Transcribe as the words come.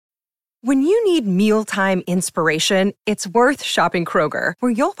When you need mealtime inspiration, it's worth shopping Kroger,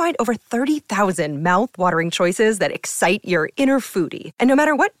 where you'll find over 30,000 mouth-watering choices that excite your inner foodie. And no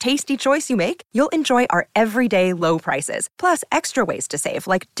matter what tasty choice you make, you'll enjoy our everyday low prices, plus extra ways to save,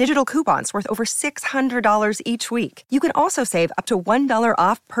 like digital coupons worth over $600 each week. You can also save up to $1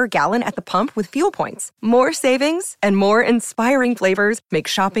 off per gallon at the pump with fuel points. More savings and more inspiring flavors make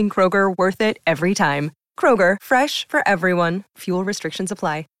shopping Kroger worth it every time. Kroger, fresh for everyone. Fuel restrictions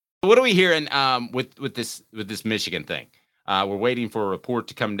apply. What are we hearing with this Michigan thing? We're waiting for a report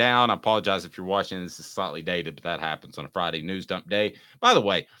to come down. I apologize if you're watching. This is slightly dated, but that happens on a Friday news dump day. By the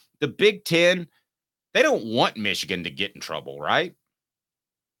way, the Big Ten, they don't want Michigan to get in trouble, right?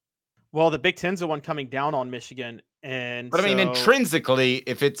 Well, the Big Ten's the one coming down on Michigan. But I mean, intrinsically,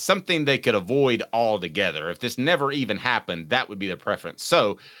 if it's something they could avoid altogether, if this never even happened, that would be their preference.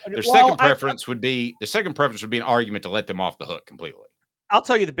 So their second preference would be an argument to let them off the hook completely. I'll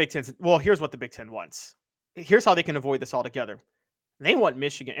tell you the Big Ten's. Well, here's what the Big Ten wants. Here's how they can avoid this altogether. They want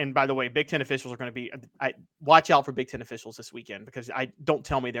Michigan. And by the way, Big Ten officials are going to be, watch out for Big Ten officials this weekend, because don't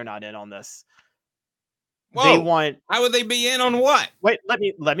tell me they're not in on this. Whoa, how would they be in on what? Wait,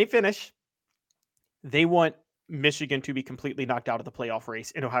 let me finish. They want Michigan to be completely knocked out of the playoff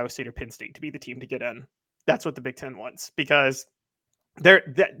race, and Ohio State or Penn State to be the team to get in. That's what the Big Ten wants, because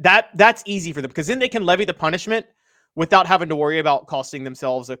that's easy for them, because then they can levy the punishment without having to worry about costing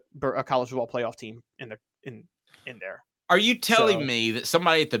themselves a college football playoff team in there. Are you telling me that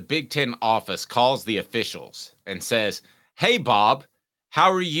somebody at the Big Ten office calls the officials and says, "Hey, Bob, how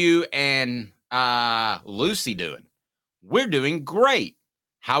are you and Lucy doing? We're doing great.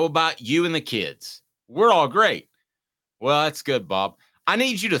 How about you and the kids? We're all great. Well, that's good, Bob. I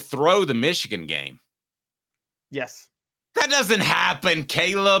need you to throw the Michigan game." Yes. That doesn't happen,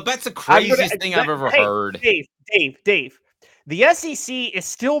 Caleb. That's the craziest thing I've ever heard. Dave. The SEC is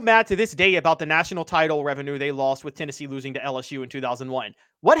still mad to this day about the national title revenue they lost with Tennessee losing to LSU in 2001.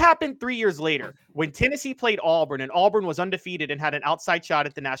 What happened 3 years later when Tennessee played Auburn and Auburn was undefeated and had an outside shot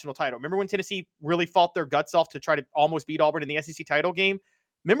at the national title? Remember when Tennessee really fought their guts off to try to almost beat Auburn in the SEC title game?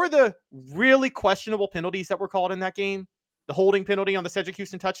 Remember the really questionable penalties that were called in that game? The holding penalty on the Cedric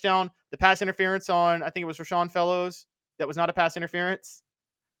Houston touchdown, the pass interference on, I think it was Rashawn Fellows. That was not a pass interference.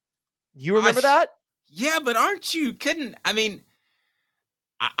 You remember that? Yeah, but I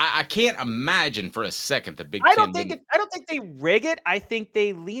can't imagine for a second the Big Ten. I don't think they rig it. I think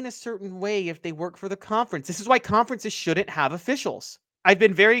they lean a certain way if they work for the conference. This is why conferences shouldn't have officials. I've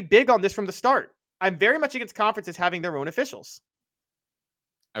been very big on this from the start. I'm very much against conferences having their own officials.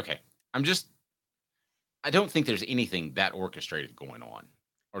 Okay. I don't think there's anything that orchestrated going on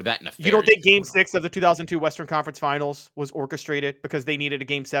or that nefarious. You don't think Game 6 of the 2002 Western Conference Finals was orchestrated because they needed a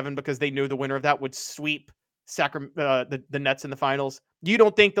Game 7 because they knew the winner of that would sweep the Nets in the finals? You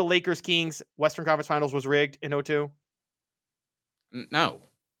don't think the Lakers-Kings Western Conference Finals was rigged in 2002? No.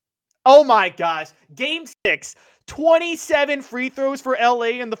 Oh my gosh. Game 6, 27 free throws for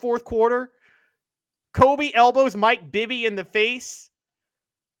LA in the fourth quarter. Kobe elbows Mike Bibby in the face.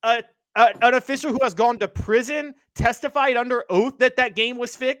 An official who has gone to prison testified under oath that game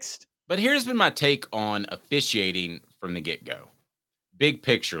was fixed. But here's been my take on officiating from the get-go. Big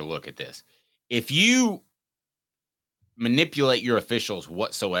picture look at this. If you manipulate your officials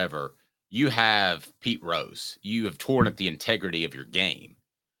whatsoever, you have Pete Rose. You have torn up the integrity of your game.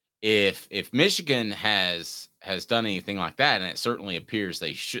 If Michigan has done anything like that, and it certainly appears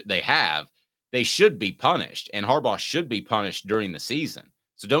they should be punished, and Harbaugh should be punished during the season.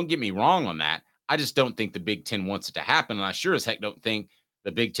 So don't get me wrong on that. I just don't think the Big Ten wants it to happen, and I sure as heck don't think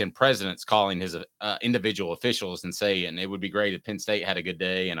the Big Ten president's calling his individual officials and saying it would be great if Penn State had a good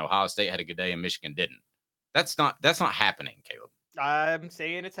day and Ohio State had a good day and Michigan didn't. That's not happening, Caleb. I'm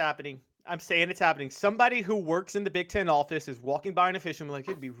saying it's happening. Somebody who works in the Big Ten office is walking by an official and be like,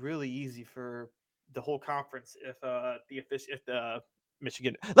 it'd be really easy for the whole conference if the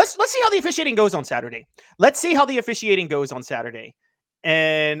Michigan. Let's see how the officiating goes on Saturday.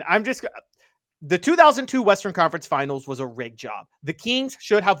 And the 2002 Western Conference Finals was a rigged job. The Kings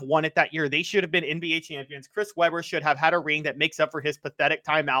should have won it that year. They should have been NBA champions. Chris Webber should have had a ring that makes up for his pathetic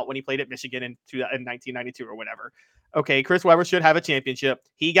timeout when he played at Michigan in 1992 or whatever. Okay, Chris Webber should have a championship.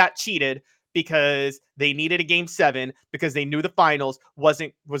 He got cheated because they needed a Game 7 because they knew the finals was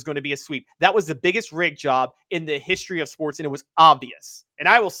going to be a sweep. That was the biggest rig job in the history of sports, and it was obvious. And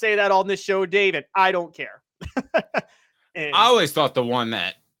I will say that on this show, Dave, and I don't care. I always thought the one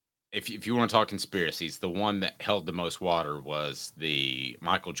that, if you want to talk conspiracies, the one that held the most water was the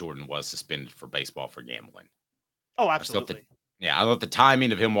Michael Jordan was suspended for baseball for gambling. Oh, absolutely. I thought the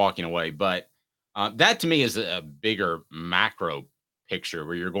timing of him walking away, but that to me is a bigger macro picture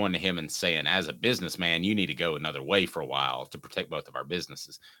where you're going to him and saying, as a businessman, you need to go another way for a while to protect both of our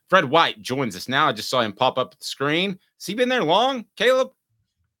businesses. Fred White joins us now. I just saw him pop up at the screen. Has he been there long, Caleb?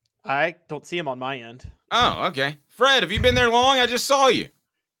 I don't see him on my end. Oh, okay. Fred, have you been there long? I just saw you.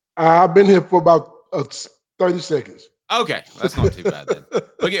 I've been here for about 30 seconds. Okay, that's not too bad then.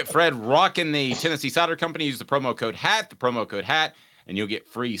 Look at Fred rocking the Tennessee Cider Company. Use the promo code HAT, and you'll get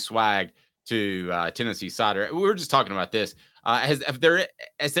free swag to Tennessee Cider. We were just talking about this. Has there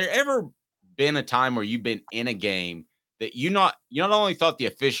ever been a time where you've been in a game that you not only thought the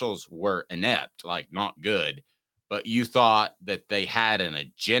officials were inept, like not good, but you thought that they had an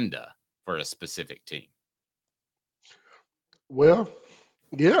agenda for a specific team? Well,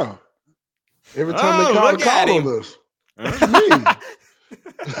 yeah. Every time they call on us. What you mean?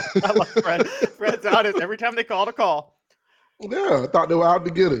 I love Fred. Fred's honest. Every time they call to call. Yeah, I thought they were out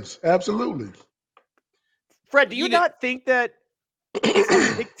to get us. Absolutely. Fred, do you not think that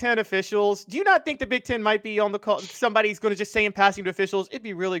some Big Ten officials, do you not think the Big Ten might be on the call? Somebody's going to just say in passing to officials, it'd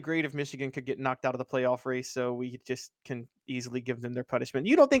be really great if Michigan could get knocked out of the playoff race so we just can easily give them their punishment.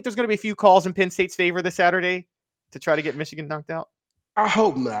 You don't think there's going to be a few calls in Penn State's favor this Saturday to try to get Michigan knocked out? I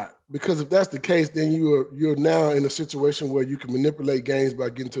hope not, because if that's the case, then you're now in a situation where you can manipulate games by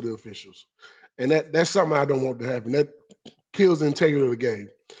getting to the officials, and that's something I don't want to happen. That kills the integrity of the game.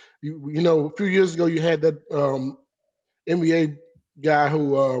 You know, a few years ago you had that NBA guy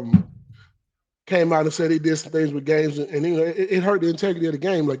who came out and said he did some things with games, and you know it hurt the integrity of the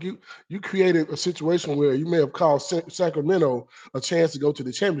game. Like you created a situation where you may have caused Sacramento a chance to go to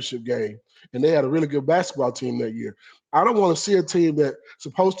the championship game, and they had a really good basketball team that year. I don't want to see a team that's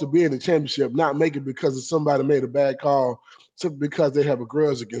supposed to be in the championship not make it because somebody made a bad call simply because they have a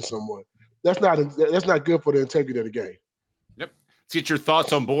grudge against someone. That's not good for the integrity of the game. Yep. Let's get your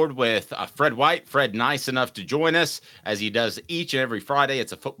thoughts on board with Fred White. Fred, nice enough to join us as he does each and every Friday.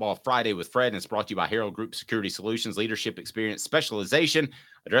 It's a Football Friday with Fred, and it's brought to you by Herald Group Security Solutions, leadership experience, specialization,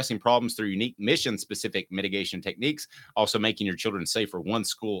 addressing problems through unique mission-specific mitigation techniques, also making your children safer one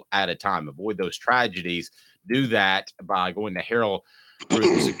school at a time. Avoid those tragedies. Do that by going to Herald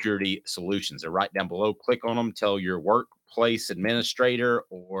Group Security Solutions. They're right down below. Click on them. Tell your workplace administrator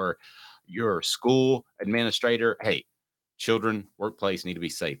or your school administrator, hey, children, workplace need to be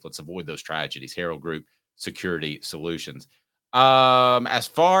safe. Let's avoid those tragedies. Herald Group Security Solutions. As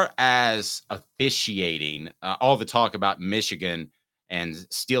far as officiating, all the talk about Michigan and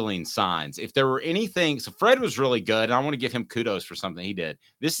stealing signs, if there were anything, so Fred was really good, and I want to give him kudos for something he did.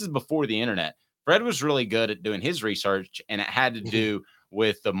 This is before the internet. Fred was really good at doing his research, and it had to do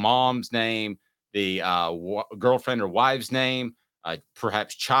with the mom's name, the girlfriend or wife's name,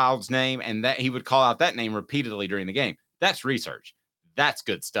 perhaps child's name, and that he would call out that name repeatedly during the game. That's research. That's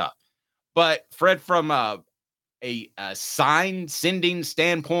good stuff. But Fred, from a sign sending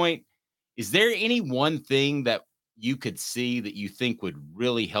standpoint, is there any one thing that you could see that you think would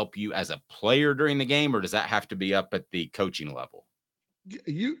really help you as a player during the game, or does that have to be up at the coaching level?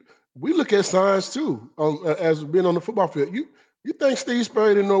 We look at signs too, as being on the football field. You think Steve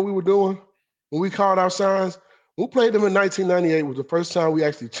Spurrier didn't know what we were doing when we called our signs? We played them in 1998 was the first time we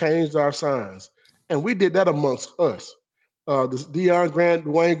actually changed our signs, and we did that amongst us. Deion Grant,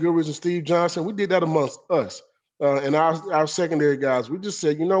 Dwayne Gilbert, and Steve Johnson, we did that amongst us and our secondary guys. We just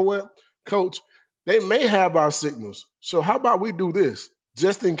said, you know what, Coach, they may have our signals, so how about we do this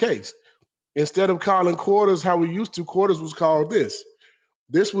just in case? Instead of calling quarters how we used to, quarters was called this.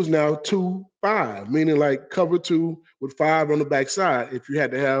 This was now 2-5, meaning like cover 2 with 5 on the backside. If you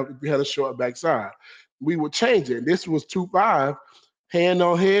had a short backside, we would change it. This was 2-5, hand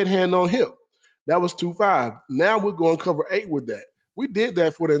on head, hand on hip. That was 2-5. Now we're going cover 8 with that. We did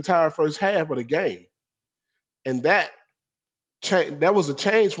that for the entire first half of the game, and that was a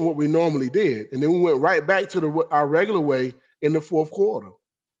change from what we normally did. And then we went right back to our regular way in the fourth quarter.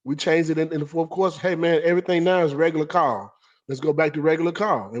 We changed it in the fourth quarter. Hey man, everything now is regular call. Let's go back to regular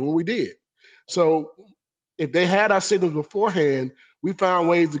call. And what we did. So if they had our signals beforehand, we found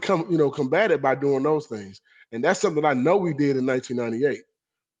ways to combat it by doing those things. And that's something I know we did in 1998.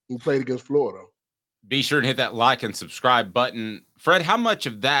 We played against Florida. Be sure to hit that like and subscribe button. Fred, how much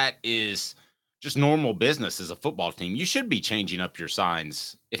of that is just normal business as a football team? You should be changing up your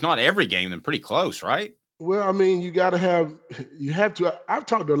signs. If not every game, then pretty close, right? Well, I mean, you have to. I've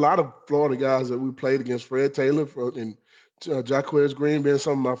talked to a lot of Florida guys that we played against, Fred Taylor and Jaquez Green being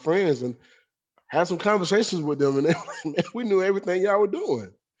some of my friends, and had some conversations with them, and we knew everything y'all were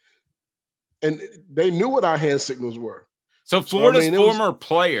doing. And they knew what our hand signals were. So Florida's former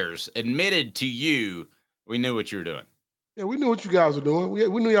players admitted to you, we knew what you were doing. Yeah, we knew what you guys were doing.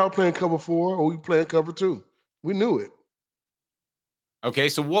 We knew y'all playing cover 4 or we playing cover 2. We knew it. Okay,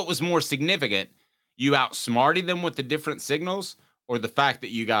 so what was more significant? You outsmarted them with the different signals, or the fact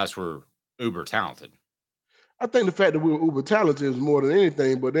that you guys were uber talented? I think the fact that we were uber talented is more than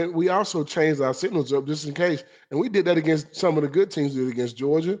anything, but then we also changed our signals up just in case. And we did that against some of the good teams. We did it against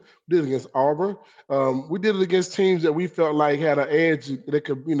Georgia. We did it against Auburn. We did it against teams that we felt like had an edge that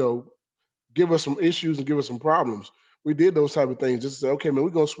could, give us some issues and give us some problems. We did those type of things just to say, okay, man, we're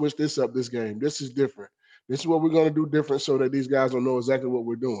going to switch this up this game. This is different. This is what we're going to do different so that these guys don't know exactly what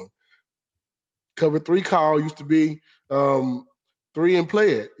we're doing. Cover 3 call used to be 3 and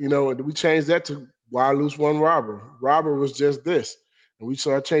play it, and we changed that to wide loose 1 robber. Robber was just this. And we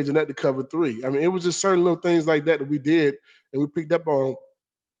started changing that to cover 3. I mean, it was just certain little things like that we did and we picked up on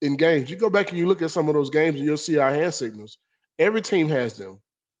in games. You go back and you look at some of those games and you'll see our hand signals. Every team has them.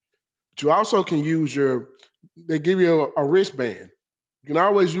 But you also can use they give you a wristband. You can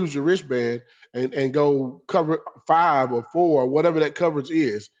always use your wristband and go cover 5 or 4 or whatever that coverage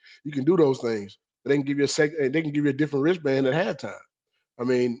is. You can do those things. But they can give you they can give you a different wristband at halftime. I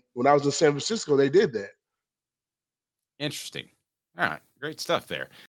mean, when I was in San Francisco, they did that. Interesting. All right, great stuff there.